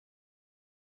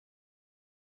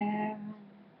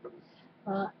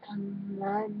Well,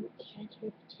 I'm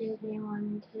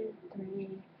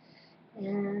Cutiepattoy123,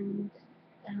 and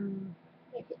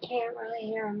if you can't really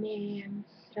hear me, I'm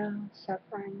still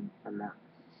suffering from a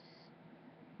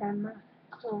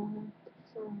cold.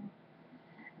 So,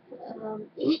 um,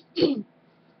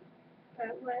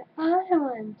 but what I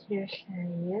want to show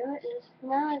you is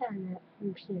not on the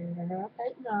computer,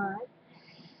 but not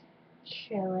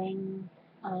showing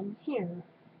on here.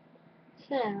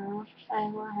 So I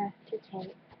will have to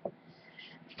take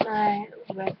my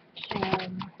webcam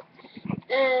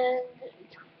and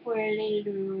twirly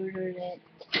doodle it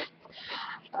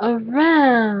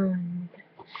around.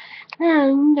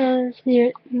 And as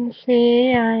you can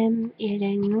see, I'm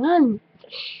eating lunch.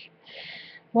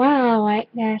 Wow, I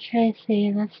can actually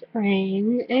see the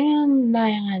screen and my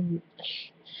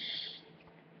lunch.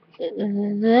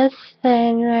 This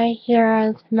thing right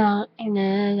here is not in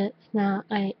it. It's not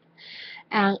like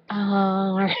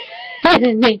alcohol or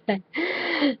anything.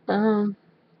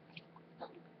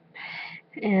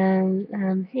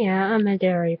 Yeah, I'm a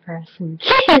dairy person.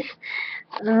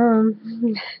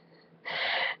 um,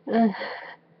 uh,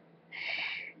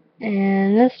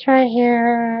 and this right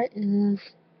here is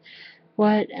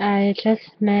what I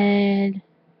just made,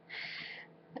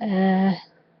 and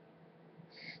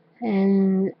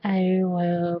I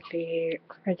will be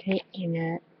critiquing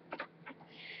it.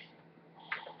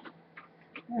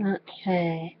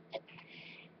 Okay.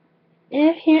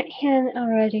 If you can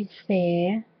already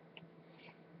see,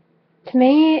 to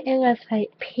me it looks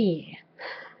like pea.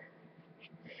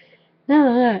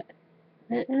 No, look.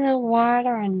 There's no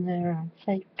water in there. It's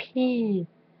like pea.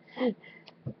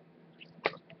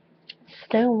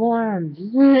 Still warm.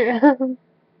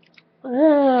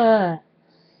 Ugh.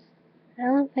 I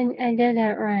don't think I did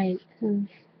that right.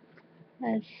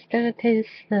 I still taste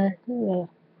the. Ugh.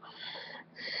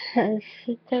 I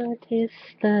still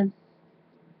taste the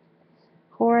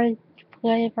horrid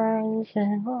flavors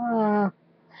and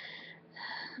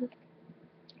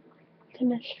too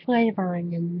much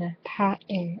flavoring in the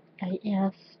patty, I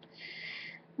guess.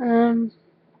 Um.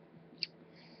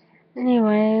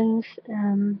 Anyways,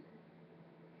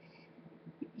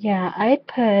 yeah, I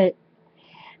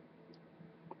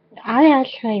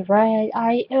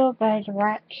obey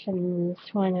directions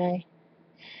when I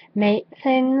make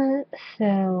things,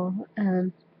 so,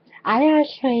 I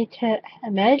actually took a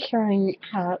measuring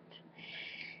cup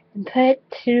and put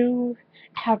 2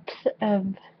 cups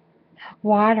of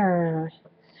water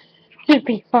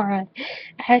before I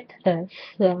had this,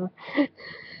 so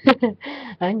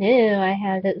I knew I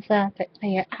had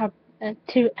exactly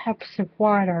 2 cups of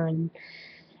water in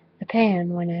the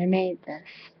pan when I made this.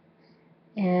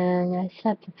 And I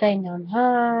set the thing on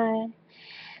high,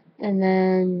 and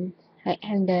then I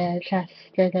kind of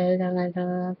adjusted it a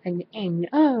little, and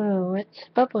oh, it's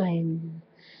bubbling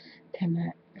too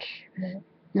much, but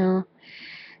no.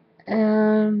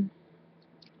 And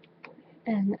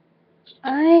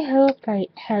I hope I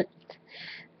cut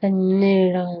the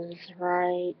noodles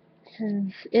right,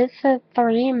 because it said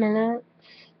 3 minutes,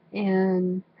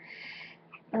 and,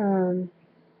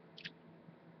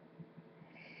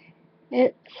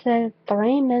 it said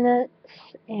 3 minutes,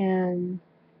 and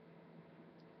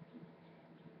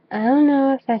I don't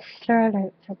know if I stirred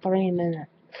it for 3 minutes,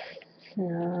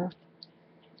 so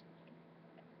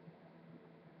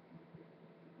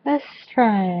let's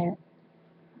try it.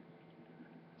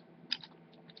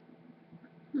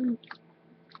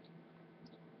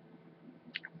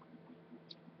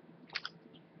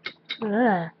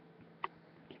 Ugh.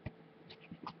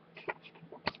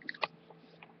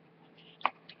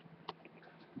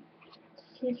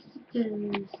 This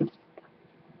is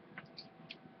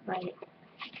my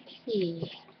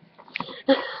pea.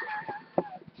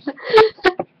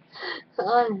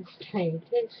 Honestly,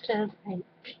 it's just like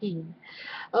pea.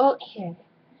 Okay.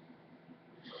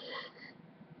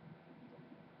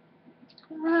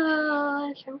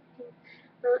 Oh, something.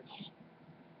 Okay.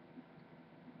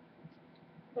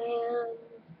 And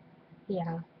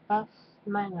yeah, that's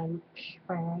my lunch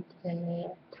for today.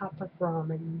 Top of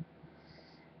ramen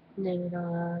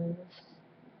noodles.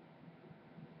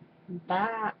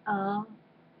 Bye.